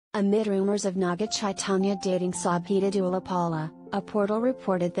Amid rumors of Naga Chaitanya dating Sobhita Dhulipala, a portal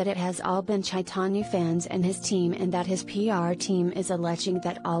reported that it has all been Chaitanya fans and his team, and that his PR team is alleging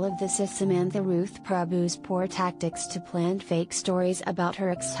that all of this is Samantha Ruth Prabhu's poor tactics to plant fake stories about her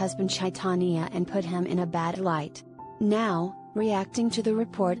ex-husband Chaitanya and put him in a bad light. Now, reacting to the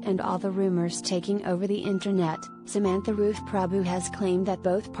report and all the rumors taking over the internet, Samantha Ruth Prabhu has claimed that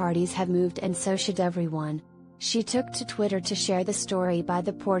both parties have moved, and so should everyone. She took to Twitter to share the story by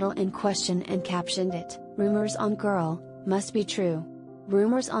the portal in question and captioned it, "Rumors on girl, must be true.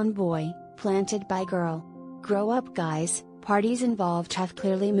 Rumors on boy, planted by girl. Grow up guys, parties involved have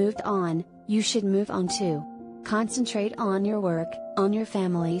clearly moved on, you should move on too. Concentrate on your work, on your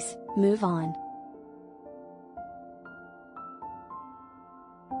families, move on."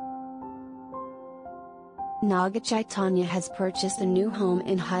 Naga Chaitanya has purchased a new home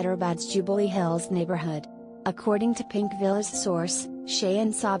in Hyderabad's Jubilee Hills neighborhood. According to Pink Villa's source, Shay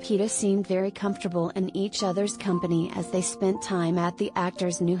and Sobhita seemed very comfortable in each other's company as they spent time at the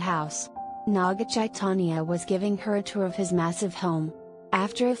actor's new house. Naga Chaitanya was giving her a tour of his massive home.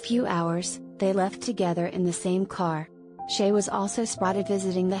 After a few hours, they left together in the same car. Shay was also spotted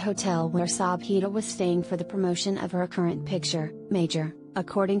visiting the hotel where Sobhita was staying for the promotion of her current picture, Major,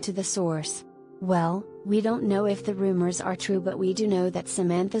 according to the source. Well, we don't know if the rumors are true, but we do know that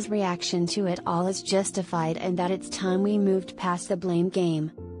Samantha's reaction to it all is justified and that it's time we moved past the blame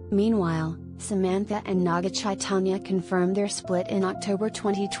game. Meanwhile, Samantha and Naga Chaitanya confirmed their split in October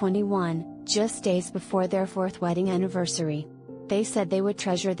 2021, just days before their 4th wedding anniversary. They said they would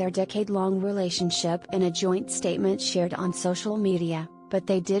treasure their decade-long relationship in a joint statement shared on social media, but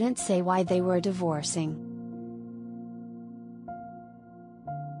they didn't say why they were divorcing.